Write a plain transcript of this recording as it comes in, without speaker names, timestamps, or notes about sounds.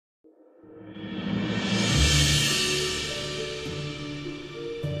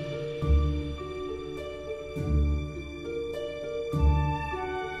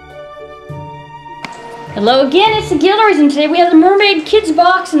Hello again, it's the Guilderies, and today we have the Mermaid Kids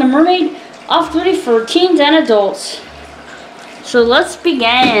box and the Mermaid off-duty for teens and adults. So let's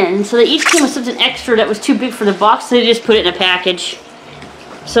begin. So they each came with something extra that was too big for the box, so they just put it in a package.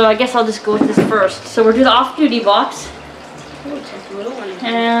 So I guess I'll just go with this first. So we'll do the off-duty box.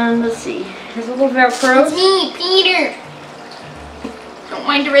 And let's see, there's a little Velcro. It's me, Peter. Don't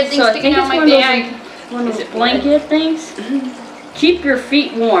mind the red thing sticking out my bag. One of those blanket things. Keep your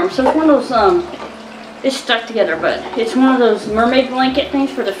feet warm. So it's one of those, it's stuck together, but it's one of those mermaid blanket things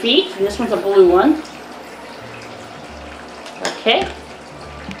for the feet. And this one's a blue one. Okay.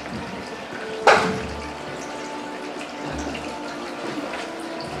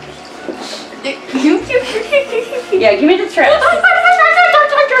 Yeah, give me the trash.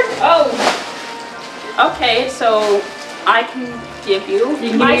 Oh. Okay, so I can give you. You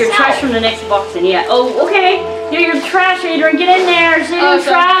can give me your trash from the next box, and yeah. Oh, okay. Here, your trash, Adrian. Get in there. See your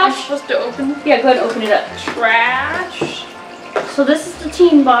trash. I'm supposed to open? Yeah, go ahead and open it up. Trash. So this is the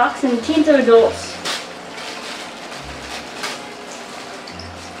teen box, and teens and adults.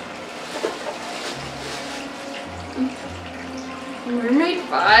 Mermaid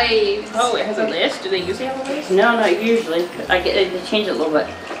vibes. Oh, it has a list? Do they usually have a list? No, not usually. They change it a little bit.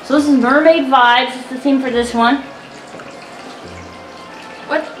 So this is Mermaid Vibes. It's the theme for this one.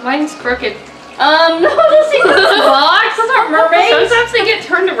 What? Mine's crooked. No, this is the box. Those aren't mermaids. Sometimes they get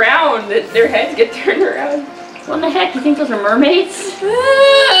turned around. Their heads get turned around. What in the heck? You think those are mermaids?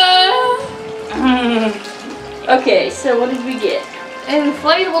 Okay, so what did we get? An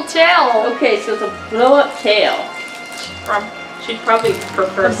inflatable tail. Okay, so it's a blow-up tail. She'd probably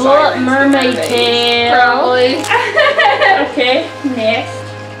prefer A blow-up sirens to mermaid mermaids. tail. Probably. Okay, next.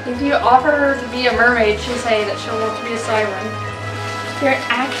 If you offer her to be a mermaid, she'll say that she'll want to be a siren. They're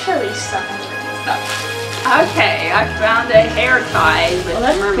actually sirens. Okay, I found a hair tie with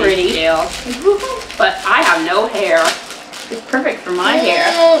that's mermaid pretty. tail. But I have no hair. It's perfect for my hair.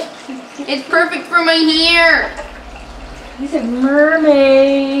 It's perfect for my hair. You said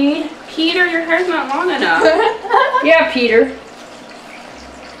mermaid. Peter, your hair's not long enough. Yeah, Peter.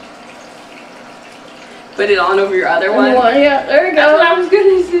 Put it on over your other one. Yeah, there you That's go. what I was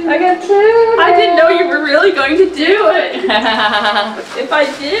gonna say. I got two. I didn't know you were really going to do it. If I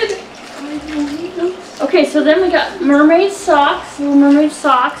did. Okay, so then we got mermaid socks, little mermaid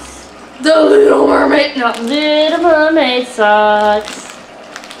socks. The Little Mermaid. No. Little mermaid socks.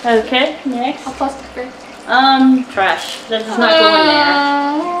 Okay, next. A plastic bag. Trash. That's not going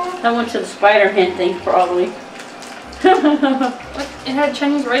there. That went to the Spider-Man thing, probably. What? It had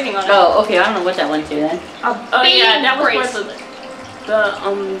Chinese writing on it. Oh, okay, I don't know what that went to then. Oh yeah, that was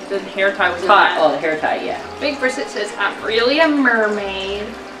where the hair tie was Tie. Oh, the hair tie, yeah. Big bracelet says, "I'm really a mermaid."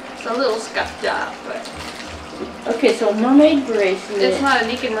 It's a little scuffed up, but Okay, so mermaid bracelet. it's not a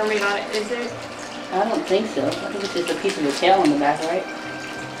naked mermaid on it, is it? I don't think so. I think it's just a piece of the tail on the back, right?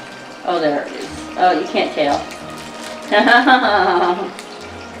 Oh, there it is. Oh, you can't tell.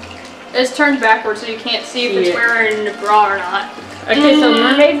 It's turned backwards so you can't see if it's wearing a bra or not. Okay, so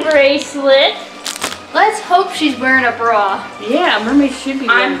mermaid bracelet. Let's hope she's wearing a bra. Yeah, mermaids should be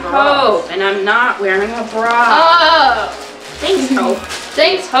wearing I'm bras. Hope, and I'm not wearing a bra. Oh! Thanks, Hope.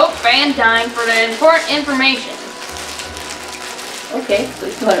 Thanks, Hope Van Dyne, for the important information. Okay, so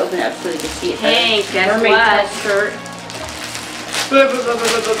let's go ahead and open it up so you can see it. Hey, guess mermaid what? shirt.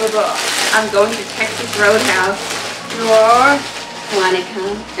 I'm going to Texas Roadhouse. Wanna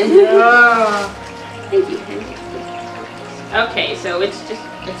come? Thank you. Okay, so it's just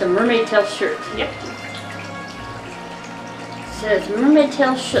It's a mermaid tail shirt. yep. It says mermaid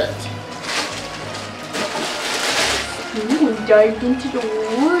tail shirt. Ooh, dived into the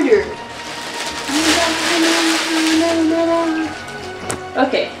water.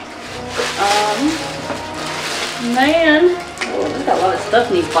 Okay. Man. Oh, there's got a lot of stuff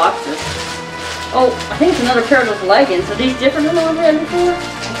in these boxes. Oh, I think it's another pair of those leggings. Are these different than the ones we had before? I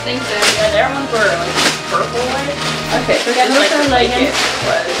think so. Yeah, their ones were like purple white. Okay, so we got another pair of leggings.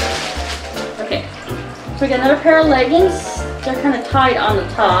 Okay. So we got another pair of leggings. They're kind of tied on the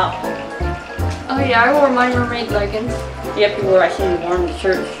top. Oh yeah, I wore my mermaid leggings. Yep, you were. I seen you worn the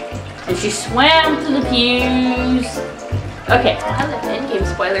church. And she swam to the pews. Okay. How the endgame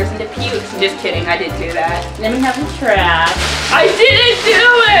spoilers into pukes. Just kidding, I didn't do that. Then we have the trash. I didn't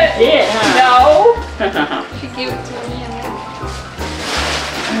do it! Did, huh? No! She gave it to me.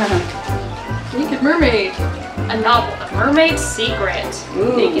 Naked Mermaid. A novel, The Mermaid's Secret.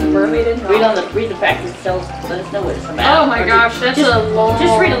 Ooh. Naked mermaid and Read the fact itself. Let us know what it's about. Oh my gosh, that's a long...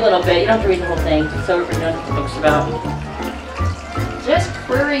 Just read a little bit. You don't have to read the whole thing. Just so everybody knows what the book's about. This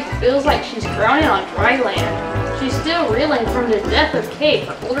query feels like she's drowning on dry land. She's still reeling from the death of Kate.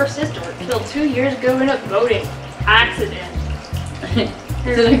 Her older sister was killed 2 years ago in a boating accident.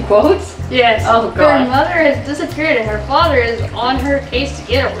 Is it in quotes? Yes. Oh, Her God. mother has disappeared and her father is on her case to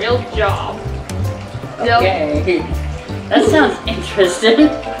get a real job. Okay. That sounds interesting.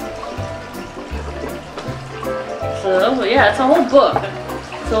 So, yeah, it's a whole book.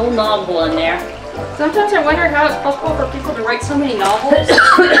 It's a whole novel in there. Sometimes I wonder how it's possible for people to write so many novels.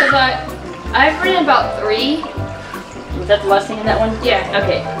 Because I've written about 3. Was that the last thing in that one? Yeah.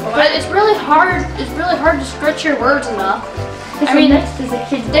 Okay. But it's really hard. It's really hard to stretch your words enough. I mean, next is a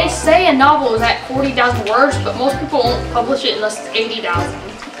kid's They book. say a novel is at 40,000 words, but most people won't publish it unless it's 80,000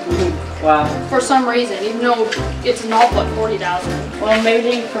 Wow. for some reason, even though it's a novel at 40,000. Well, maybe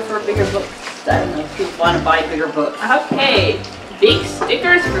they prefer bigger books. I don't know if people want to buy bigger books. Okay. Big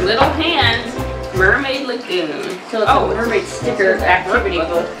stickers for little hands. Mermaid Lagoon. So it's a mermaid sticker activity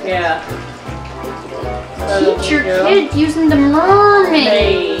book. Yeah. Teach your kid using the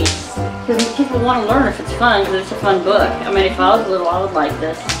mermaid. Because kids will want to learn if it's fun, because it's a fun book. I mean, if I was little, I would like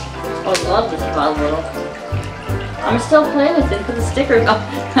this. I would love this if I was little. I'm still playing with it because the stickers. Oh,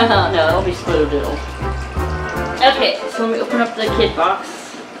 no, it'll be Spoodle. Okay, so let me open up the kid box.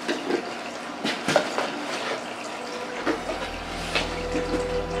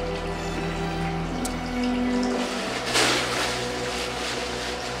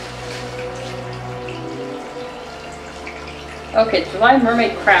 Okay, it's July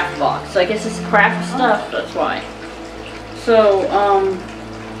Mermaid craft box. So I guess it's craft stuff, that's why. So,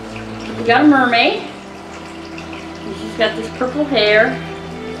 we got a mermaid. She's got this purple hair.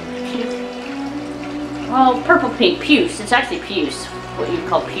 Oh, purple pink, puce. It's actually puce. What you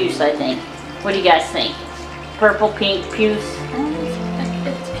call puce, I think. What do you guys think? Purple, pink, puce?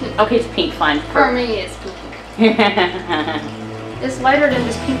 It's pink. Okay, it's pink, fine. For me, it's pink. It's lighter than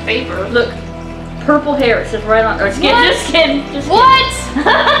this pink paper. Look, purple hair. It says right on. Or just kidding, just kidding. Just kidding. What?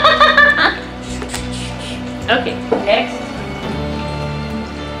 Okay, next.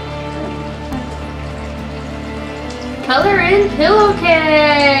 Color in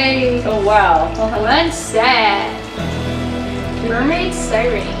pillowcase. Oh wow. One set. Mermaid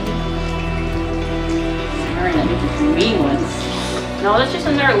siren. Alright, I think it's mean ones. No, that's just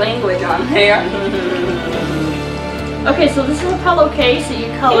another language on there. Okay, so this is a pillowcase that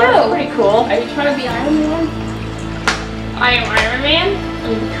you color. Ew. It's pretty cool. Are you trying to be Iron Man? I am Iron Man.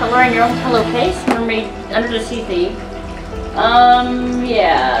 And you color in your own pillowcase. Mermaid under the sea theme.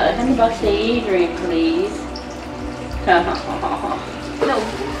 Yeah. $100 a drink, please. No.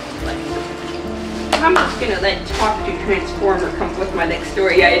 I'm just gonna let Talk to Transformer come up with my next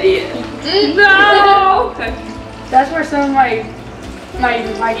story idea. No! That's where some of my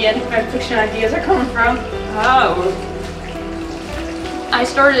fan fiction ideas are coming from. Oh. I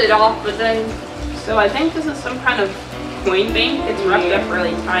started it off, but then So I think this is some kind of coin bank. It's wrapped up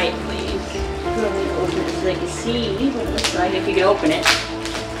really tight, please. So I'm gonna open it so they can see what it looks like if you can open it.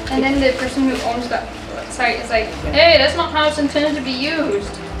 and then the person who owns that site is like, hey, that's not how it's intended to be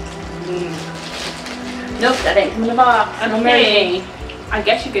used. Nope, that ain't from the box. Okay. I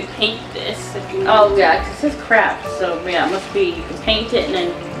guess you could paint this if you Oh want. yeah, 'cause it says craft, so yeah, it must be, you can paint it and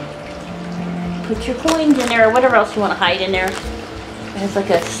then put your coins in there or whatever else you want to hide in there. It has like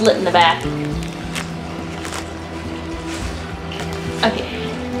a slit in the back. Okay.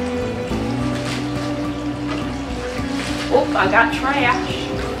 Oh, I got trash.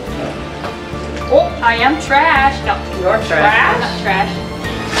 Oh, I am trash. No, You're I'm not trash.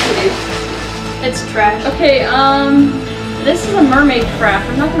 It's trash. Okay, this is a mermaid craft.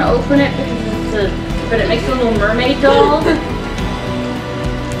 I'm not gonna open it because it's but it makes a little mermaid doll.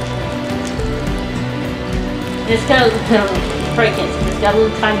 It's got a little, Frankenstein. It's got a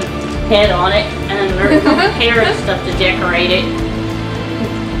little tiny head on it, and then there's some hair and stuff to decorate it.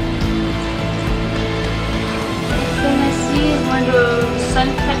 Everything I see is one of those sun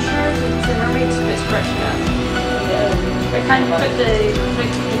catchers. It's a mermaid spit brush gun. I kind of put the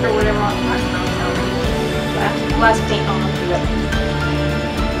quick paint or whatever on last paint on.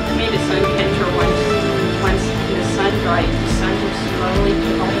 I made a sun catcher once the sun dried. The sun just slowly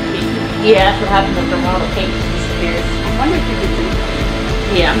took all the paint. Yeah, that's what happens after a while. The paint just disappears. I wonder if you could do that.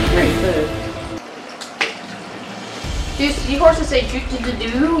 Yeah, I'm sure you could. Do seahorses say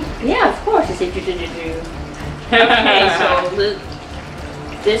doo-doo-doo-doo? Yeah, of course. I said you did do. Okay, so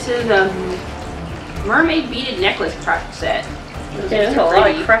this is a mermaid beaded necklace craft set. There's a lot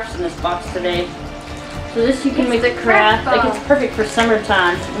of crafts in this box today. So this you can make the craft. Like it's perfect for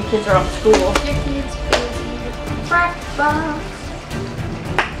summertime when kids are off school. Your kids busy. Craft box.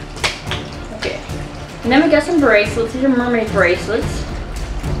 Okay. And then we got some bracelets. These are mermaid bracelets.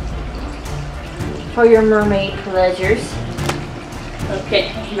 for your mermaid pleasures.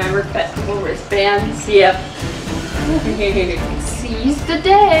 Okay, remember festival wristbands? Yep. Seize the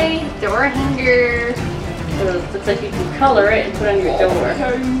day. Door hanger. So it looks like you can color it and put it on your door.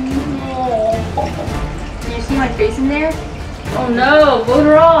 Do you see my face in there? Oh no, vote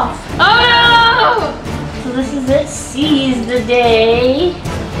her off. Oh So this is it, seize the day. no!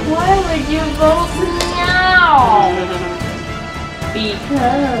 Why would you vote now?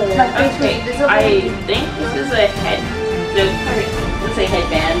 Because My face was Okay, invisible. I think this is a let's say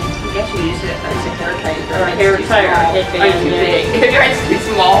headband. I guess you use it as a hair tie. Or a hair tie or a headband, I'm too yeah. big. It's too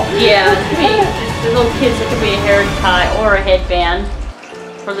small. yeah, it could be, the little kids, it could be a hair tie or a headband.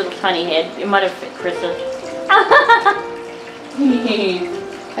 Or a little tiny head. It might have fit Krista.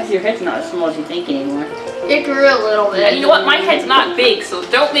 I see your head's not as small as you think anymore. It grew a little And bit. you know what? My head's not big, so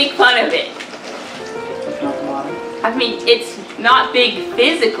don't make fun of it. That's not the bottom. I mean, it's not big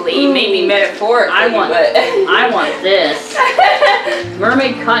physically, maybe metaphorically. I want but I want this.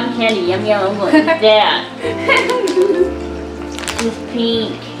 Mermaid cotton candy, yum yum, I'm going to eat that. This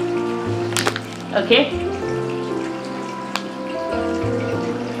pink. Okay.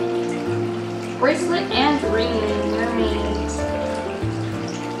 Bracelet and ring. Mermaids.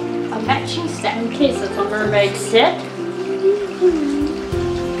 A matching set. Okay, so it's a mermaid set.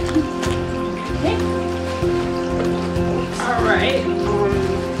 Okay. Alright.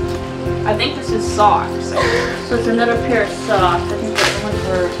 I think this is socks. So it's another pair of socks. I think the ones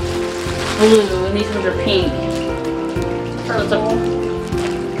are blue and these ones are pink. So it's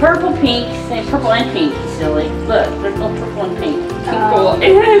a purple, pink, say purple and pink, silly. Look, there's no purple and pink. Pinkle.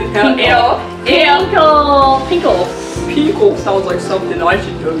 Pinkle. Pinkle sounds like something I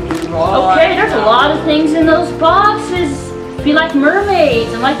should go do. Okay, there's a lot of things in those boxes. If you like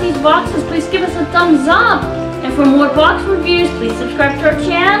mermaids and like these boxes, please give us a thumbs up. And for more box reviews, please subscribe to our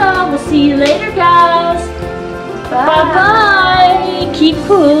channel. We'll see you later, guys. Bye-bye. Keep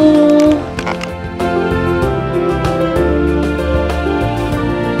cool.